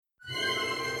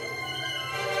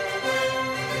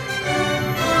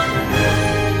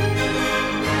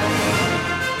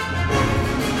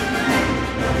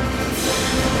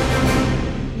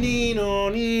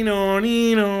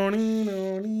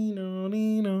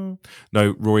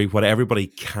Now, Rory, what everybody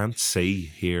can't see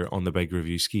here on the Big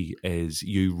Review Ski is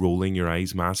you rolling your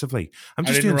eyes massively. I'm I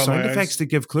just didn't doing roll sound my effects eyes. to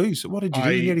give clues. What did you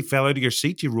do? You I nearly fell out of your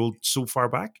seat. You rolled so far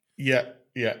back. Yeah.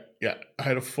 I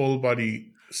had a full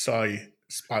body sigh Do you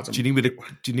spasm. need me to?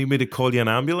 Do you need me to call you an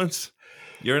ambulance?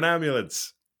 You're an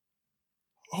ambulance.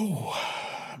 Oh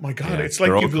my God! Yeah,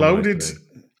 they're all coming out today.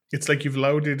 It's like you've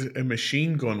loaded a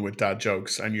machine gun with dad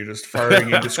jokes, and you're just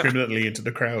firing indiscriminately into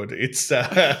the crowd. It's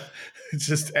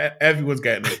just everyone's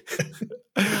getting it.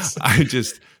 I'm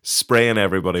just spraying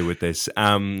everybody with this.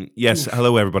 Yes, Oof.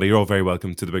 hello everybody. You're all very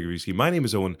welcome to the Big Review Ski. My name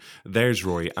is Owen. There's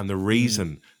Rory, and the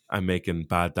reason I'm making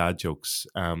bad dad jokes,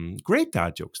 great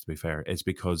dad jokes to be fair, is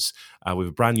because we have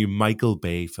a brand new Michael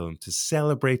Bay film to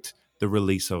celebrate the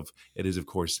release of. It is, of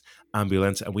course,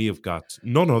 Ambulance, and we have got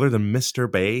none other than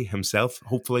Mr. Bay himself,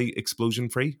 hopefully explosion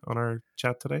free, on our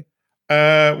chat today.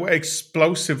 Well,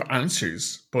 explosive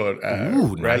answers, but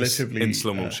Ooh, nice relatively in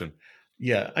slow motion.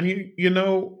 Yeah, and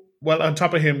well, on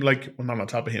top of him, not on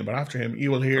top of him, but after him, you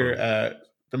will hear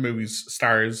the movie's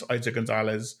stars: Eiza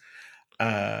Gonzalez,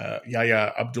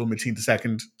 Yahya, Abdul-Mateen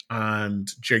II,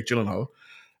 and Jake Gyllenhaal.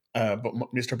 But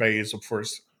Mr. Bay is up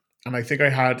first, and I think I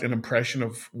had an impression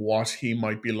of what he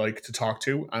might be like to talk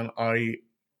to, and I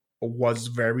was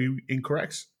very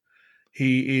incorrect.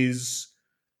 He is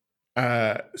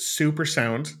super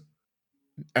sound.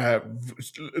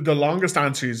 The longest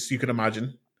answers you could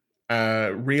imagine.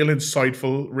 Real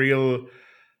insightful, real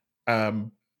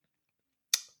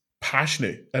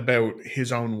passionate about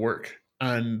his own work,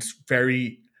 and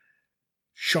very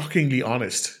shockingly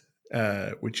honest.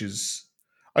 Which is,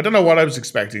 I don't know what I was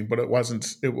expecting, but it wasn't.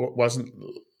 It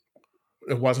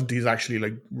wasn't these actually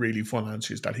like really fun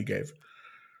answers that he gave.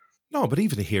 No, but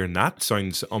even hearing that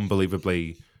sounds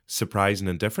unbelievably surprising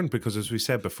and different because, as we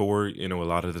said before, a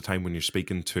lot of the time when you're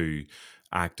speaking to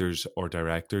actors or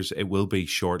directors, it will be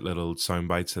short little sound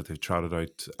bites that they've trotted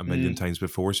out a million times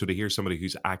before. So to hear somebody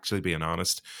who's actually being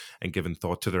honest and giving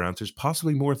thought to their answers,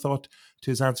 possibly more thought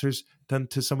to his answers than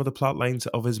to some of the plot lines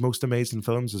of his most amazing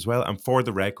films as well. And for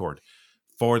the record,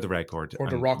 For the Rock Roy,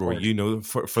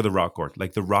 for the Rock,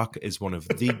 like The Rock is one of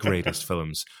the greatest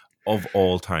films of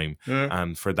all time,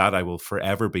 and for that I will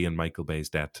forever be in Michael Bay's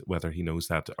debt, whether he knows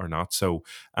that or not. So,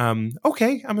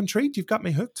 okay, I'm intrigued. You've got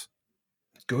me hooked.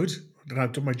 Good. Then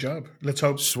I've done my job. Let's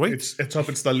hope. Sweet.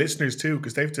 It's the listeners too,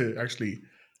 because they have to actually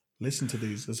listen to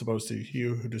these as opposed to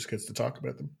you who just gets to talk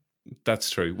about them.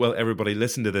 That's true. Well, everybody,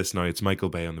 listen to this now. It's Michael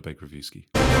Bay on the Big Review Ski.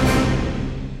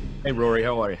 Hey, Rory,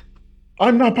 how are you?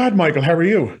 I'm not bad, Michael. How are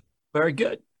you? Very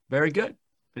good. Very good.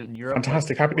 And you're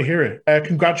fantastic. Happy to hear it.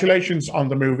 Congratulations on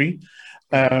the movie.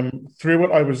 Through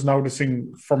it, I was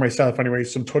noticing for myself anyway,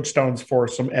 some touchstones for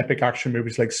some epic action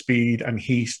movies like Speed and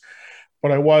Heat.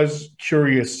 But I was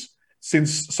curious,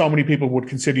 since so many people would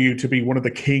consider you to be one of the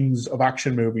kings of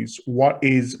action movies, what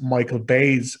is Michael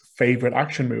Bay's favorite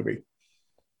action movie?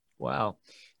 Wow.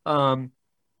 I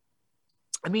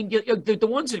mean, the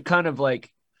ones that kind of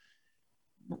like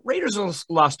Raiders of the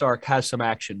Lost Ark has some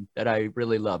action that I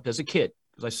really loved as a kid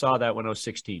because I saw that when I was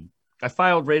 16. I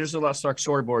filed Raiders of the Lost Ark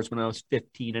storyboards when I was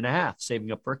 15 and a half,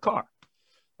 saving up for a car.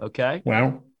 Okay.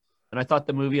 Wow. And I thought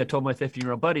I told my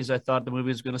 15-year-old buddies, I thought the movie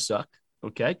was going to suck.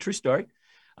 Okay. True story.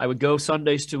 I would go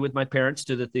Sundays with my parents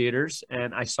to the theaters,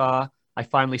 and I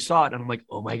finally saw it, and I'm like,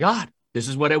 oh my God, this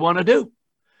is what I want to do.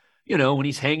 When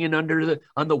he's hanging on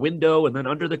the window and then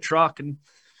under the truck, and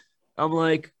I'm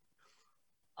like,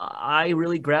 I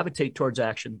really gravitate towards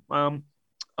action.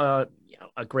 A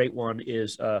great one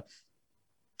is why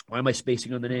am I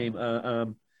spacing on the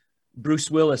name?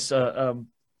 Bruce Willis, Die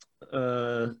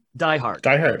Hard.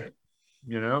 Die Hard.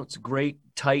 It's a great,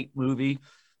 tight movie.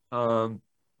 Let's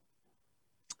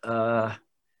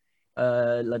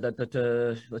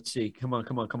see. Come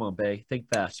on, Bay. Think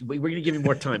fast. We're going to give you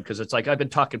more time because it's like I've been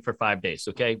talking for 5 days.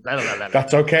 Okay,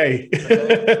 that's okay.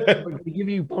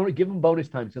 Give them bonus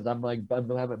time because I'm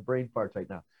having brain farts right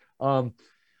now.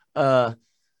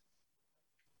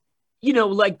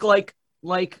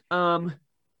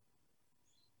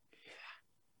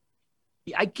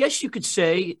 I guess you could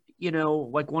say,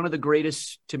 like one of the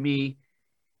greatest to me.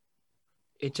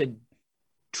 It's a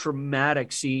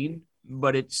traumatic scene,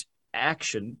 but it's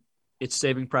action. It's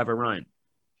Saving Private Ryan.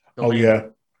 Yeah.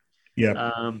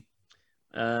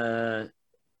 And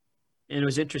it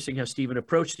was interesting how Steven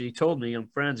approached it. He told me, I'm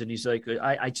friends, and he's like,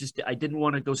 I didn't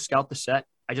want to go scout the set.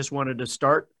 I just wanted to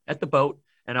start at the boat,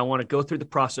 and I want to go through the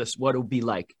process, what it would be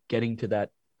like getting to that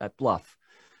bluff.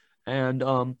 And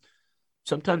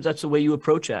sometimes that's the way you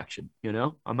approach action,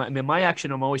 my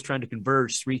action, I'm always trying to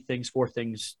converge 3 things, 4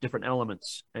 things, different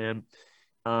elements. And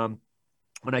when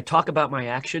I talk about my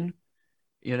action,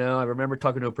 I remember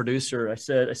talking to a producer. I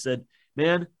said,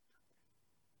 man,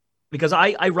 because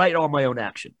I write all my own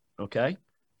action. Okay.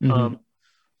 Mhm.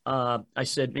 I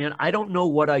said, man, I don't know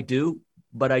what I do,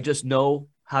 but I just know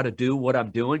how to do what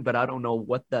I'm doing, but I don't know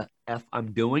what the F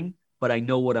I'm doing, but I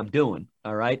know what I'm doing.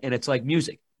 All right. And it's like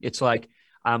music. It's like,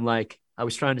 I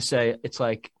was trying to say, it's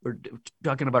like we're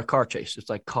talking about a car chase. It's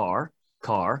like car,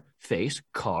 face,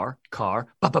 car,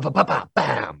 ba, ba, ba, ba, ba,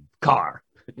 bam, car,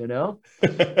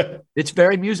 It's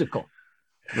very musical,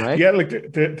 right? Yeah,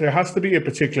 like there has to be a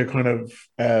particular kind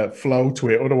of flow to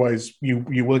it. Otherwise,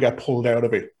 you will get pulled out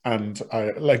of it. And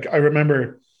I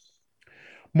remember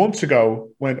months ago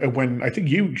when I think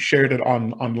you shared it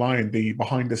online, the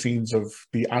behind the scenes of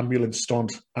the ambulance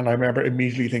stunt, and I remember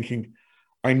immediately thinking,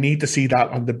 I need to see that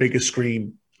on the biggest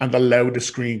screen and the loudest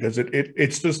screen, because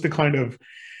it's just the kind of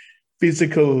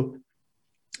physical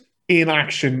in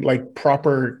action, like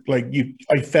proper,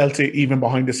 I felt it even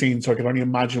behind the scenes, so I could only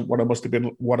imagine what it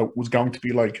was going to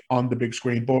be like on the big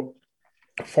screen. But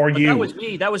for But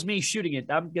you, that was me shooting it.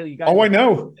 I know. I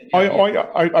know.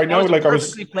 That was a like I was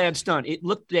perfectly planned stunt. It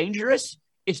looked dangerous.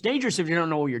 It's dangerous if you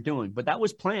don't know what you're doing, but that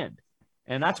was planned.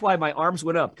 And that's why my arms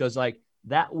went up, because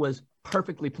that was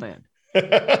perfectly planned.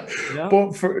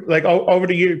 But for over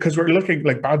the year, because we're looking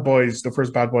like Bad Boys, the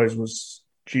first Bad Boys was,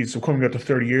 geez, we're coming up to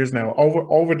 30 years now.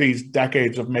 Over these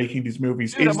decades of making these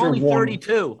movies, Dude, is there one?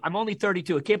 32. I'm only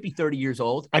 32. It can't be 30 years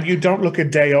old. And you don't look a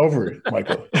day over it,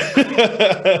 Michael.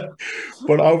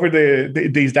 But over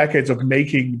these decades of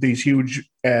making these huge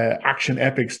action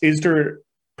epics, is there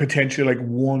potentially like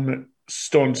one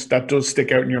stunt that does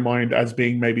stick out in your mind as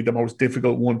being maybe the most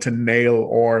difficult one to nail,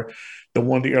 or the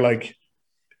one that you're like,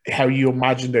 how you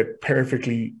imagined it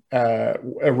perfectly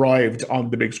arrived on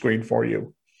the big screen for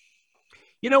you?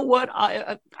 You know what?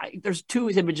 There's two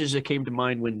images that came to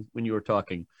mind when you were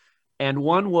talking, and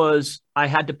one was I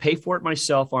had to pay for it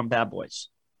myself on Bad Boys.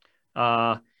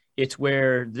 It's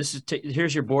where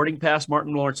here's your boarding pass.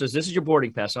 Martin Lawrence says, "This is your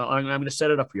boarding pass. I'm going to set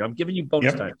it up for you. I'm giving you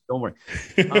bonus time. Don't worry."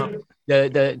 I'm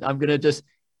going to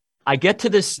I get to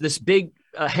this big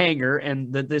hangar,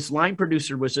 and this line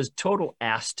producer was just total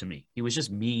ass to me. He was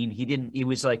just mean. He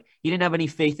didn't have any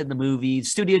faith in the movie. The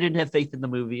studio didn't have faith in the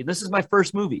movie. And this is my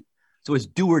first movie. So it's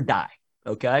do or die.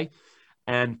 Okay.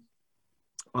 And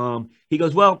he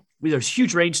goes, well, there's a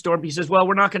huge rainstorm. He says, well,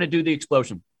 we're not going to do the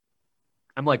explosion.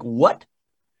 I'm like, what?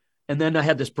 And then I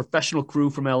had this professional crew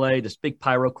from LA, this big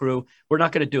pyro crew. We're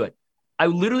not going to do it. I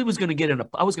literally was going to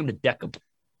I was going to deck them.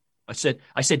 I said,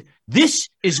 this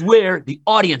is where the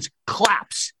audience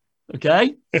claps.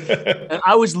 Okay. And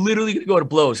I was literally going to go to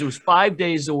blows. It was 5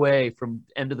 days away from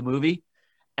the end of the movie.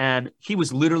 And he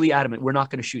was literally adamant, we're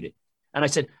not going to shoot it. And I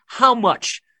said, how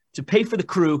much to pay for the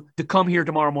crew to come here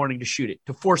tomorrow morning to shoot it,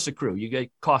 to force the crew? You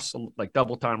get costs like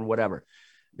double time or whatever.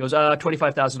 He goes,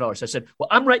 $25,000. I said, well,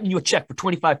 I'm writing you a check for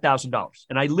 $25,000.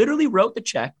 And I literally wrote the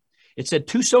check. It said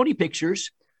 2 Sony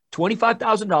pictures,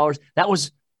 $25,000. That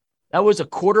was a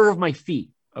quarter of my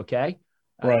fee. Okay.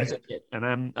 Right.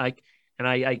 And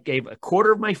I gave a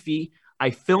quarter of my fee. I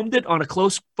filmed it on a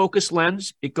close focus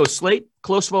lens. It goes slate,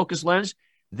 close focus lens.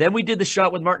 Then we did the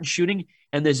shot with Martin shooting,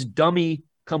 and this dummy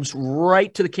comes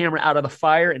right to the camera out of the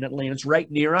fire, and it lands right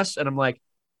near us. And I'm like,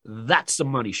 that's the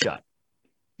money shot.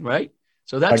 Right.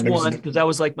 So that's one, because that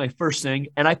was like my first thing,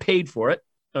 and I paid for it.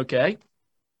 Okay.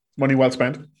 Money well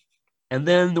spent. And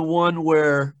then the one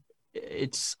where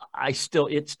it's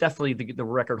definitely the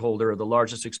record holder of the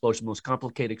largest explosion, most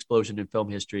complicated explosion in film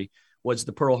history, was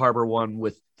the Pearl Harbor one,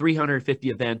 with 350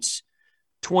 events,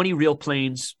 20 real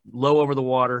planes low over the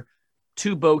water,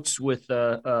 2 boats with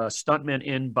stuntmen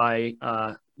in by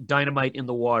dynamite in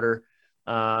the water.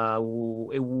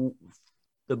 The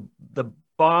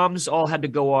bombs all had to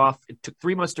go off. It took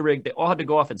 3 months to rig. They all had to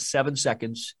go off in 7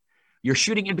 seconds. You're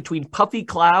shooting in between puffy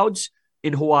clouds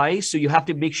in Hawaii, so you have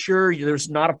to make sure there's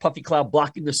not a puffy cloud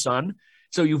blocking the sun.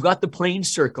 So you've got the plane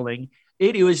circling.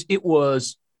 There's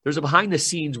a behind the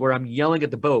scenes where I'm yelling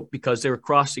at the boat because they were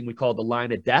crossing, we call it the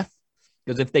line of death.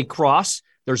 Because if they cross,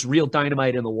 there's real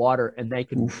dynamite in the water, and they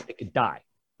could die.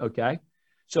 Okay.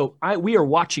 So we are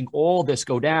watching all this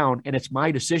go down, and it's my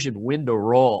decision when to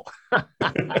roll.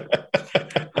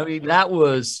 I mean,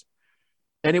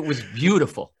 and it was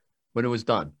beautiful when it was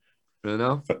done,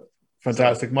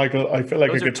 Fantastic. Michael, I feel like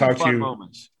I could talk to you.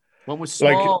 Moments. One was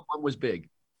small, one was big.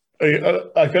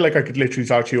 I feel like I could literally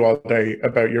talk to you all day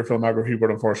about your filmography,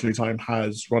 but unfortunately time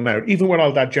has run out, even with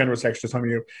all that generous extra time of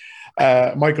you.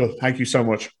 Michael, thank you so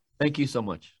much. Thank you so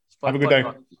much. Have a good day.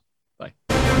 Bye.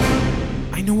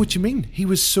 I know what you mean. He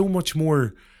was so much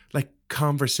more like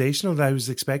conversational that I was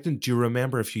expecting. Do you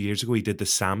remember a few years ago he did the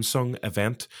Samsung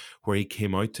event where he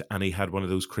came out and he had one of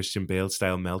those Christian Bale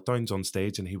style meltdowns on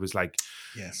stage, and he was like,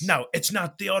 Yes. "No, it's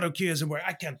not. The auto cue isn't where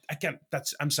I can't.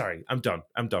 I'm sorry. I'm done.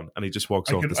 And he just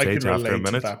walks off the I stage can after a relate to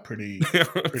minute. that pretty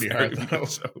hard though.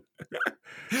 So.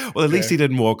 Well, at least he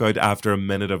didn't walk out after a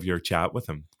minute of your chat with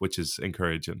him, which is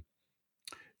encouraging.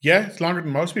 Yeah, it's longer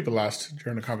than most people last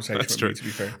during a conversation That's with true. me, to be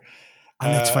fair.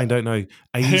 And let's find out now.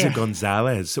 Eiza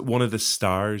Gonzalez, one of the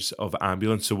stars of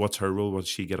Ambulance. So what's her role? What does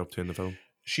she get up to in the film?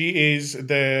 She is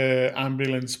the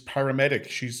ambulance paramedic.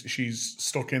 She's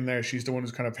stuck in there. She's the one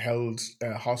who's kind of held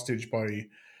hostage by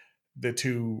the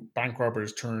two bank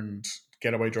robbers turned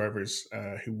getaway drivers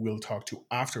who we'll talk to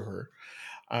after her.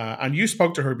 And you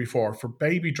spoke to her before for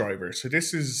Baby Driver. So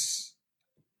this is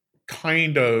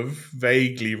kind of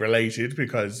vaguely related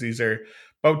because these are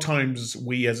both times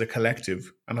we as a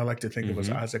collective, and I like to think of us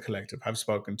as a collective, have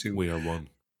spoken to We Are One.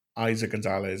 Eiza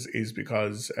Gonzalez is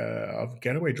because of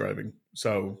getaway driving.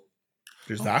 So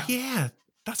there's that. Yeah,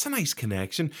 that's a nice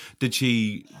connection. Did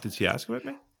she ask about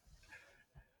me?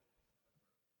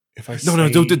 If I No,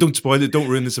 don't spoil it. Don't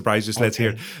ruin the surprise. Just let's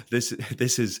hear. This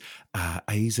is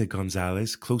Eiza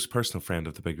Gonzalez, close personal friend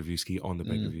of the Big Review Ski on the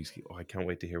Big Review Ski. Oh, I can't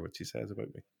wait to hear what she says about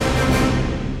me.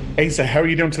 Eiza, how are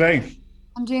you doing today?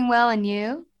 I'm doing well, and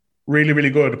you? Really, really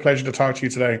good. A pleasure to talk to you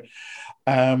today.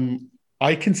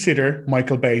 I consider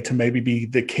Michael Bay to maybe be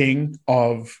the king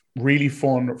of really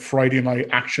fun Friday night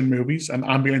action movies, and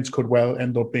Ambulance could well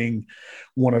end up being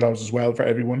one of those as well for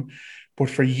everyone. But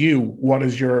for you, what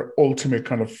is your ultimate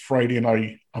kind of Friday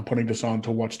night, I'm putting this on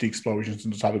to watch the explosions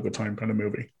and just have a good time kind of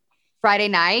movie? Friday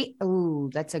night? Ooh,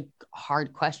 that's a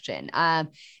hard question.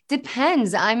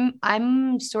 Depends.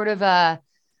 I'm sort of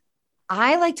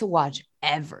I like to watch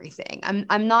everything.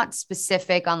 I'm not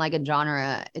specific on like a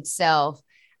genre itself.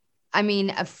 I mean,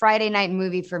 a Friday night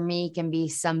movie for me can be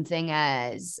something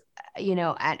as,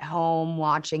 at home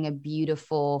watching a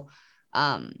beautiful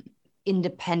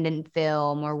independent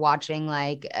film, or watching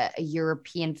like a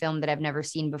European film that I've never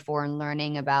seen before and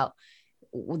learning about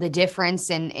the difference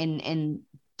in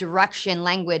direction,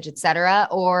 language, etc.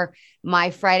 Or my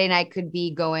Friday night could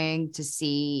be going to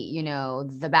see,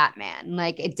 the Batman.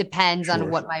 Like it depends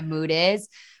on what my mood is.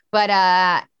 But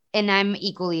and I'm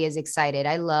equally as excited.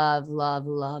 I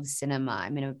love cinema.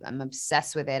 I'm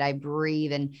obsessed with it. I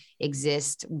breathe and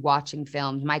exist watching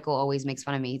films. Michael always makes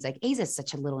fun of me. He's like, Eiza's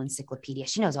such a little encyclopedia.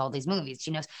 She knows all these movies.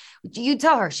 She knows, you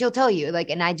tell her, she'll tell you. Like,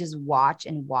 and I just watch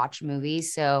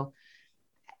movies. So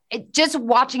just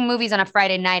watching movies on a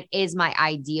Friday night is my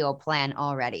ideal plan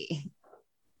already.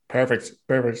 Perfect.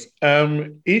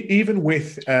 Even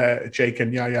with Jake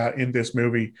and Yahya in this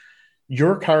movie,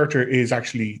 your character is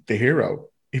actually the hero.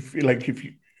 If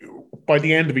you by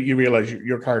the end of it, you realize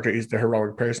your character is the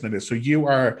heroic person in this. So you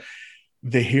are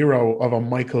the hero of a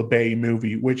Michael Bay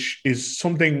movie, which is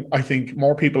something I think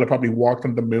more people have probably walked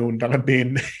on the moon than have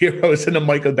been heroes in a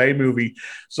Michael Bay movie.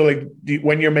 So like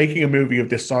when you're making a movie of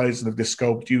this size and of this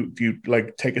scope, do you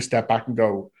like take a step back and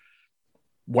go,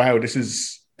 wow, this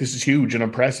is huge and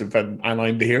impressive, and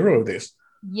I'm the hero of this?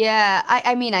 Yeah,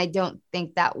 I mean, I don't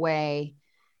think that way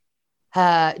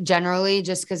generally,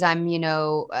 just because I'm,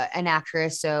 an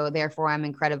actress. So therefore I'm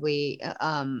incredibly,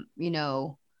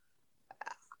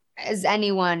 as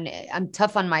anyone, I'm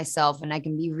tough on myself and I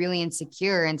can be really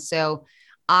insecure. And so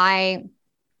I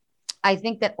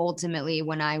think that ultimately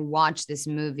when I watch this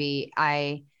movie,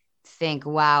 I think,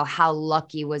 wow, how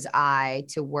lucky was I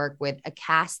to work with a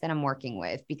cast that I'm working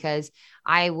with, because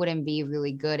I wouldn't be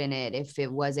really good in it if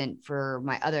it wasn't for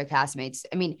my other castmates.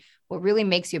 I mean, what really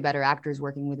makes you a better actor is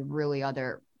working with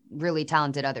really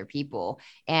talented other people,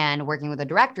 and working with a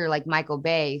director like Michael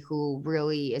Bay, who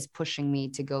really is pushing me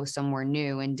to go somewhere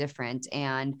new and different.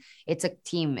 And it's a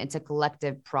team, it's a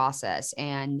collective process.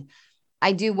 And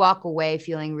I do walk away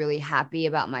feeling really happy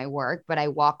about my work, but I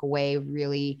walk away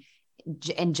really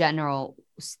in general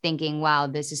thinking, wow,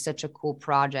 this is such a cool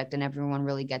project and everyone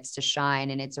really gets to shine.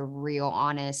 And it's a real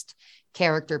honest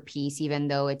character piece. Even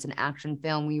though it's an action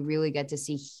film, we really get to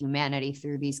see humanity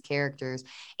through these characters.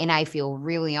 And I feel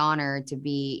really honored to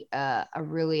be a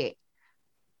really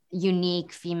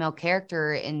unique female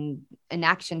character in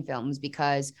action films,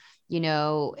 because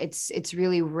it's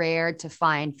really rare to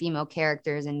find female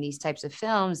characters in these types of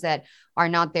films that are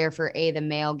not there for A, the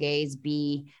male gaze,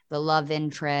 B, the love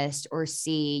interest, or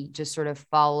C, just sort of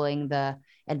following the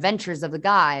adventures of the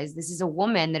guys. This is a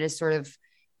woman that is sort of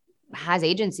has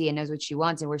agency and knows what she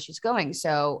wants and where she's going.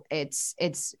 So it's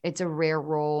a rare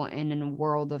role in a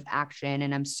world of action,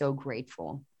 and I'm so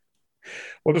grateful.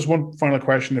 Well, just one final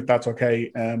question, if that's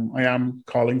okay. I am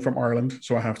calling from Ireland,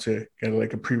 so I have to get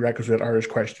like a prerequisite Irish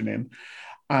question in.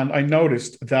 And I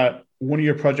noticed that one of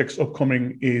your projects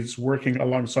upcoming is working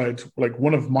alongside like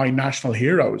one of my national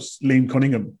heroes, Liam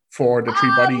Cunningham, for the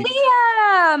three body,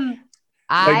 Liam!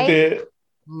 like I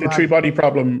the three love body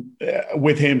problem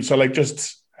with him. So like,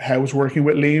 just how's working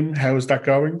with Liam? How is that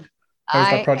going? How's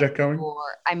that I project going?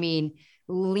 I mean,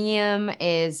 Liam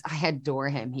is, I adore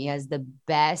him. He has the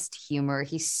best humor.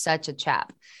 He's such a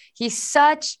chap. He's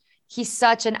such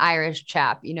an Irish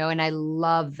chap, you know, and I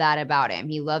love that about him.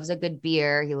 He loves a good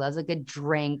beer. He loves a good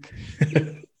drink.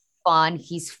 He's fun.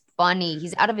 He's funny.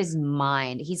 He's out of his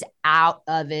mind. He's out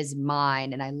of his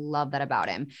mind. And I love that about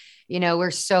him. You know,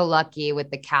 we're so lucky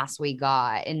with the cast we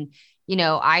got. And you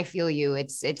know, I feel you.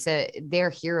 They're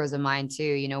heroes of mine too.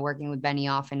 You know, working with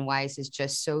Benioff and Weiss is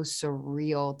just so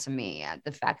surreal to me.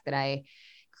 The fact that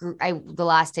the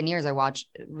last 10 years, I watched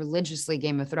religiously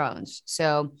Game of Thrones.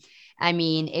 So, I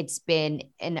mean, it's been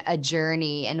a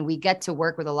journey, and we get to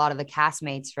work with a lot of the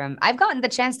castmates I've gotten the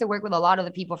chance to work with a lot of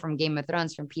the people from Game of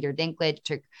Thrones, from Peter Dinklage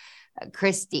to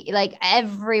Christy, like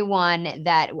everyone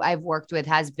that I've worked with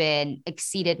has been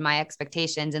exceeded my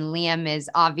expectations. And Liam is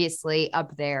obviously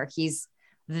up there. He's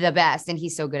the best, and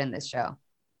he's so good in this show.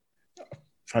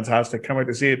 Fantastic. Can't wait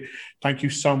to see it. Thank you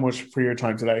so much for your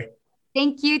time today.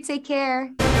 Thank you. Take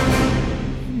care.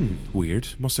 Weird.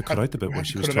 Must have cut out the bit where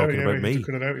she was talking about me.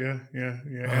 Cut it out, yeah.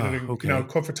 Editing, okay. You know,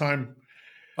 cut for time.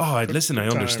 Oh, listen, I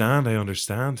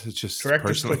understand. It's just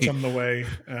Director's cut's on the way.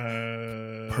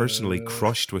 Personally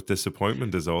crushed with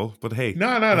disappointment is all. But hey, no.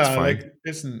 Fine. Like,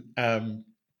 listen,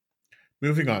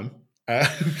 moving on.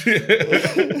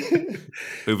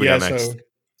 Moving on next.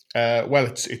 So, well,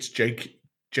 it's Jake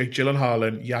Gyllenhaal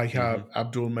and Yahya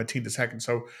Abdul-Mateen II.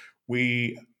 So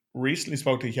we recently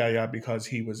spoke to Yahya because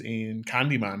he was in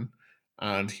Candyman,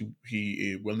 and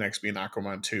he will next be in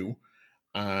Aquaman 2.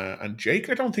 And Jake,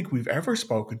 I don't think we've ever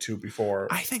spoken to before.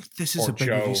 I think this is a big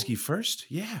Bobrisky first.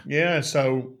 Yeah. Yeah.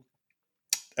 So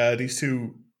these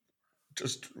two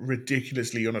just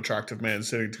ridiculously unattractive men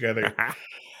sitting together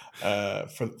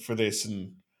for this.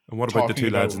 And what about the two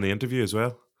lads in the interview as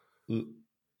well?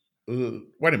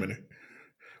 Wait a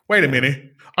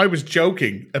minute. I was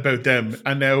joking about them,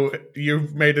 and now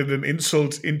you've made it an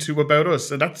insult into about us.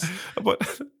 And that's...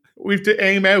 We have to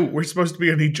aim out. We're supposed to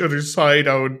be on each other's side.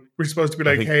 We're supposed to be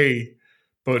like, hey,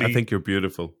 buddy. I think you're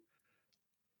beautiful.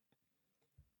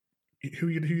 Who are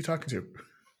you talking to?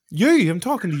 You. I'm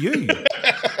talking to you.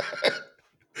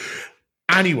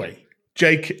 Anyway,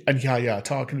 Jake and Yahya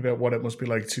talking about what it must be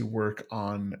like to work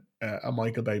on a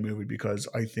Michael Bay movie, because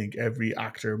I think every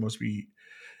actor must be...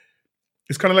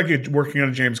 It's kind of like you're working on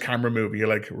a James Cameron movie. You're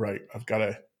like, right, I've got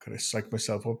to psych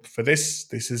myself up for this.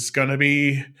 This is gonna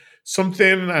be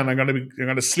something, and I'm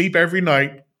gonna sleep every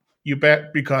night, you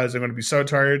bet, because I'm gonna be so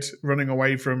tired running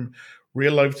away from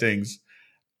real life things.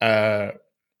 So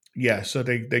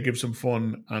they give some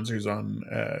fun answers on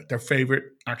their favorite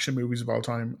action movies of all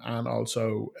time, and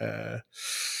also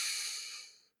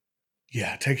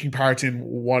taking part in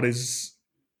what is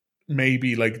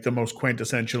maybe like the most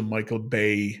quintessential Michael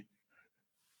Bay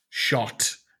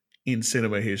shot in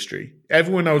cinema history.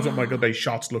 Everyone knows what Michael Bay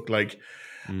shots look like.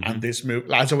 And this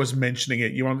movie, as I was mentioning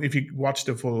it, if you watch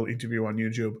the full interview on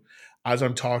YouTube, as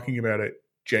I'm talking about it,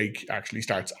 Jake actually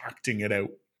starts acting it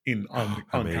out on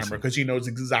camera, because he knows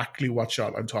exactly what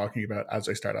shot I'm talking about as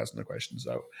I start asking the question.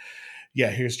 So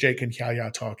here's Jake and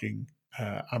Yahya talking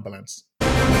ambulance.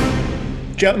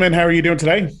 Gentlemen, how are you doing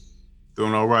today?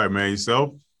 Doing all right, man.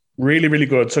 Yourself? Really, really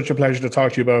good. Such a pleasure to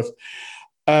talk to you both.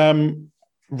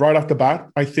 Right off the bat,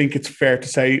 I think it's fair to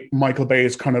say Michael Bay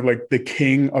is kind of like the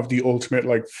king of the ultimate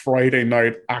like Friday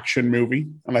night action movie.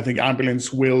 And I think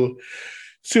Ambulance will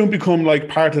soon become like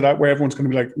part of that, where everyone's going to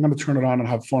be like, I'm going to turn it on and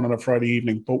have fun on a Friday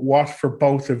evening. But what for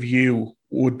both of you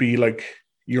would be like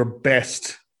your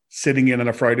best sitting in on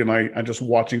a Friday night and just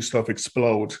watching stuff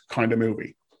explode kind of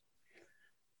movie?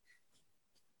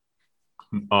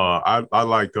 I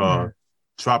like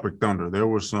Tropic Thunder. There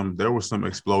were some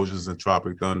explosions in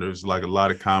Tropic Thunder. It's like a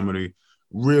lot of comedy,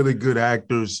 really good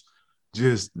actors,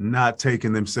 just not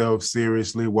taking themselves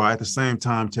seriously, while at the same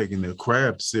time taking their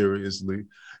craft seriously.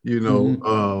 You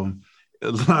know,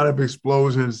 a lot of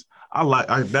explosions.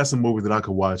 That's a movie that I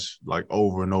could watch like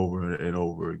over and over and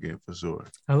over again for sure.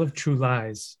 I love True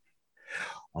Lies.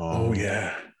 Oh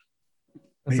yeah,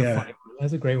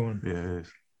 that's a great one. Yeah.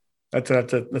 That's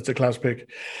a class pick.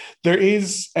 There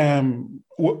is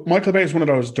Michael Bay is one of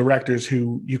those directors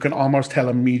who you can almost tell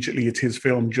immediately it's his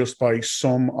film just by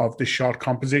some of the shot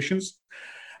compositions.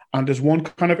 And there's one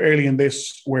kind of early in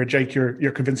this where, Jake,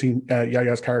 you're convincing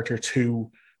Yahya's character to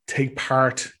take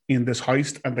part in this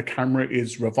heist, and the camera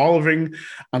is revolving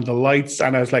and the lights.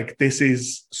 And I was like, this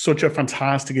is such a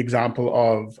fantastic example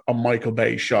of a Michael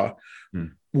Bay shot.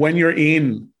 When you're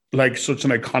in like such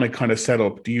an iconic kind of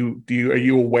setup, are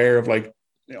you aware of like,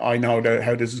 I know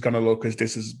how this is going to look, because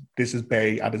this is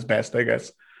Bay at his best, I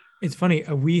guess. It's funny.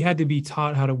 We had to be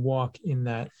taught how to walk in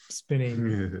that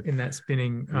spinning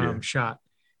shot.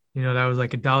 You know, that was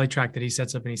like a dolly track that he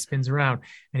sets up and he spins around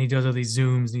and he does all these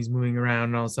zooms and he's moving around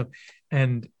and all this stuff.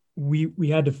 And we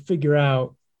had to figure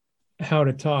out how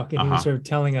to talk. And he was sort of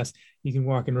telling us, you can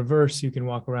walk in reverse, you can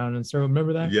walk around. And so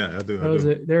remember that? Yeah, I do.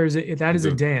 That is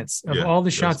a dance of all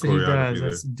the shots that he does.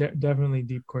 That's definitely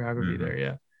deep choreography there.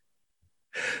 Yeah.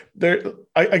 There,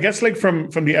 I guess, like from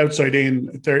the outside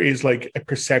in, there is like a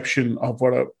perception of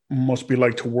what it must be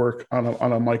like to work on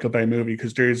a Michael Bay movie,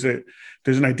 because there's an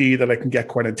idea that it can get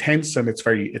quite intense and it's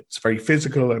very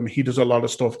physical, and he does a lot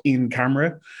of stuff in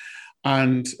camera.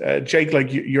 And Jake,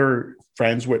 like you're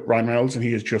friends with Ryan Reynolds, and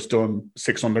he has just done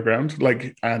Six Underground,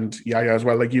 like, and Yahya as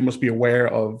well. Like, you must be aware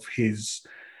of his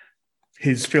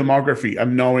filmography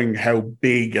and knowing how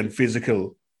big and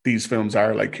physical these films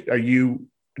are. Like,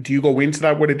 do you go into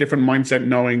that with a different mindset,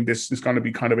 knowing this is going to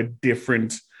be kind of a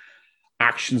different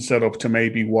action setup to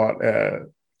maybe what a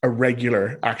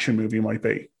regular action movie might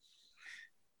be?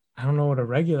 I don't know what a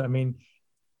regular. I mean,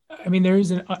 there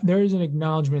is an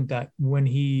acknowledgement that when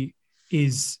he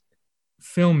is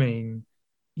filming,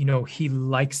 you know, he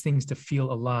likes things to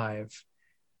feel alive.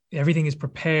 Everything is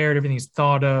prepared, everything is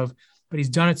thought of, but he's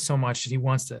done it so much that he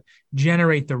wants to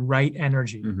generate the right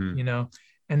energy, you know,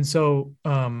 and so.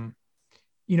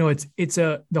 You know,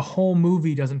 the whole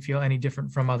movie doesn't feel any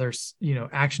different from other, you know,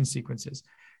 action sequences.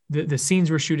 The scenes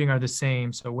we're shooting are the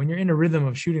same. So when you're in a rhythm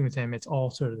of shooting with him, it's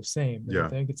all sort of the same. I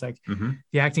think it's like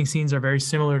the acting scenes are very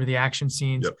similar to the action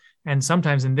scenes. Yep. And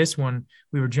sometimes in this one,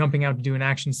 we were jumping out to do an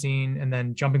action scene and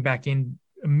then jumping back in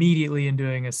immediately and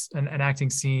doing an acting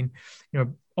scene, you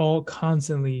know, all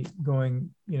constantly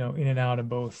going, you know, in and out of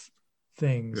both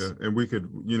things. Yeah. And we could,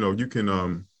 you know, you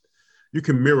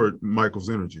can mirror Michael's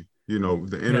energy. You know,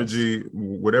 the energy,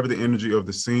 whatever the energy of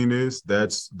the scene is,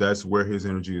 that's where his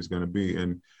energy is going to be.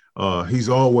 And he's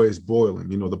always boiling.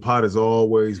 You know, the pot is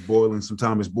always boiling.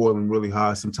 Sometimes it's boiling really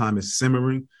high. Sometimes it's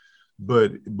simmering.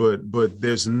 But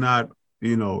there's not,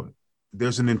 you know,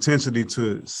 there's an intensity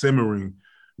to simmering,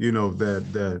 you know,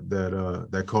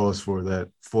 that calls for that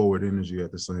forward energy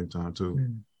at the same time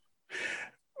too.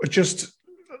 Just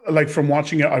like from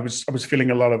watching it, I was feeling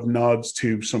a lot of nods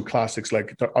to some classics.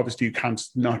 Like, obviously you can't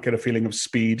not get a feeling of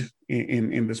speed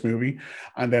in this movie.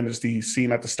 And then there's the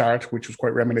scene at the start, which was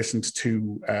quite reminiscent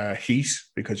to Heat,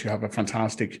 because you have a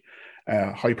fantastic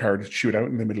high-powered shootout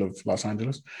in the middle of Los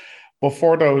Angeles. But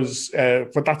for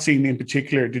that scene in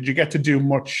particular, did you get to do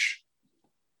much,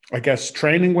 I guess,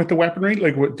 training with the weaponry?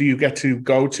 Like, do you get to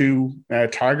go to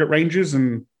target ranges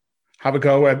and have a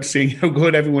go at seeing how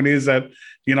good everyone is at,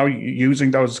 you know, using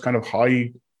those kind of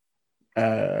high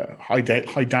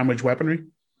damage weaponry?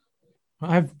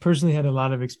 I've personally had a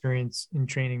lot of experience in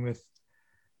training with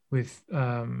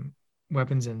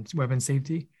weapons and weapon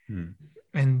safety,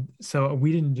 and so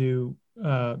we didn't do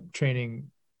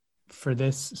training for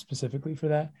this specifically for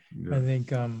that. Yeah. I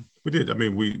think we did. I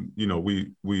mean,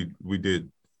 we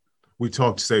did. We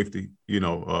talked safety, you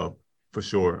know, for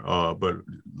sure. But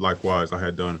likewise, I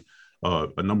had done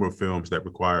a number of films that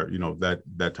require, you know,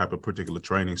 that type of particular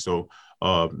training. So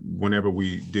whenever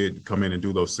we did come in and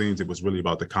do those scenes, it was really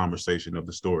about the conversation of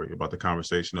the story, about the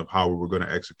conversation of how we were going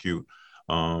to execute.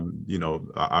 You know,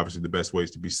 obviously the best ways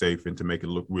to be safe and to make it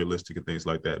look realistic and things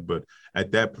like that. But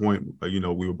at that point, you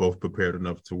know, we were both prepared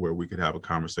enough to where we could have a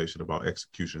conversation about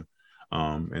execution,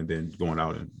 and then going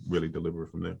out and really deliver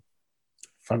from there.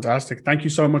 Fantastic. Thank you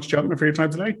so much, gentlemen, for your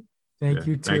time today. Thank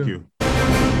you too. Thank you.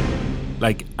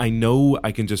 Like, I know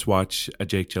I can just watch a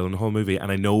Jake Gyllenhaal movie,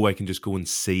 and I know I can just go and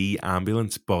see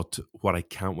Ambulance, but what I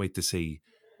can't wait to see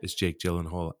is Jake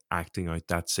Gyllenhaal acting out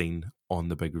that scene on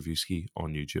the Big Review Ski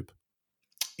on YouTube.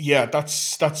 Yeah, that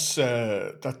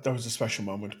was a special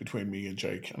moment between me and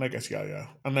Jake, and I guess yeah,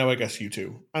 and now I guess you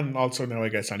too, and also now I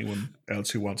guess anyone else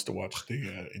who wants to watch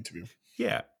the interview.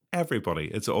 Yeah. Everybody,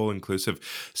 it's all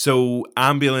inclusive. So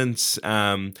Ambulance,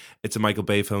 it's a Michael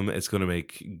Bay film. It's going to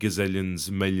make gazillions,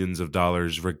 millions of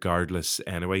dollars regardless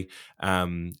anyway.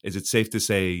 Is it safe to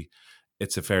say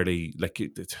it's a fairly, like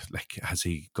has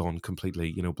he gone completely,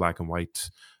 you know, black and white,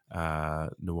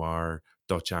 noir,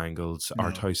 Dutch angles,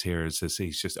 art house here? Is this,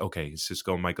 he's just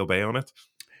gone Michael Bay on it?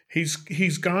 He's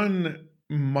gone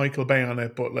Michael Bay on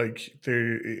it, but like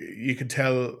you can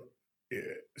tell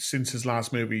since his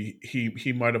last movie,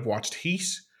 he might have watched Heat,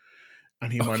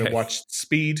 and he might have watched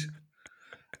Speed,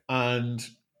 and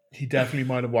he definitely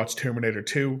might have watched Terminator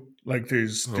 2. Like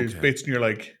there's bits and you're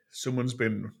like, someone's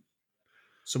been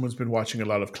watching a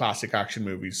lot of classic action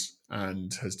movies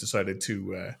and has decided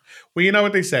to well, you know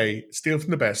what they say, steal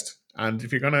from the best. And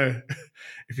if you're gonna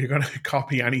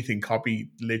copy anything, copy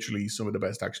literally some of the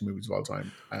best action movies of all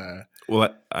time.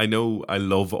 Well, I know I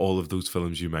love all of those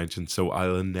films you mentioned, so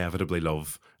I'll inevitably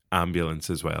love Ambulance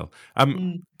as well.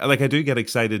 Like I do get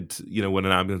excited, you know, when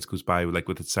an ambulance goes by, like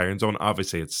with its sirens on.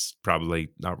 Obviously, it's probably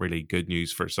not really good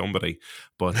news for somebody,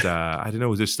 but I don't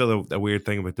know. There's still a weird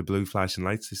thing about the blue flashing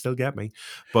lights. They still get me.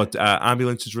 But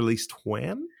Ambulance is released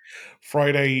when?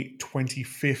 Friday,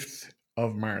 25th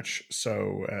of March.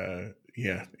 So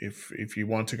yeah, if you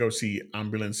want to go see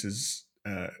ambulances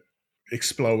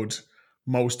explode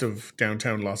most of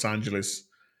downtown Los Angeles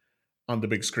on the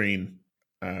big screen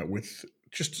with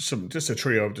just a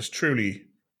trio of just truly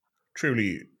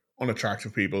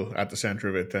unattractive people at the center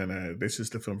of it, then this is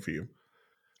the film for you.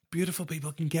 Beautiful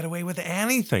people can get away with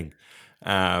anything.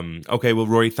 Okay, well,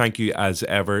 Rory, thank you as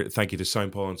ever. Thank you to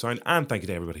Sound Paul and Sound, and thank you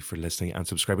to everybody for listening and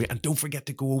subscribing. And don't forget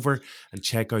to go over and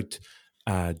check out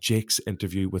Jake's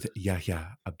interview with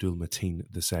Yahya Abdul-Mateen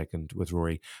II with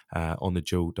Rory on the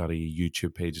Joe.ie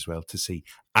YouTube page as well to see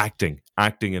acting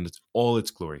in all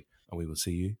its glory. And we will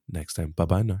see you next time.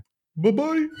 Bye-bye now.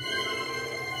 Bye-bye.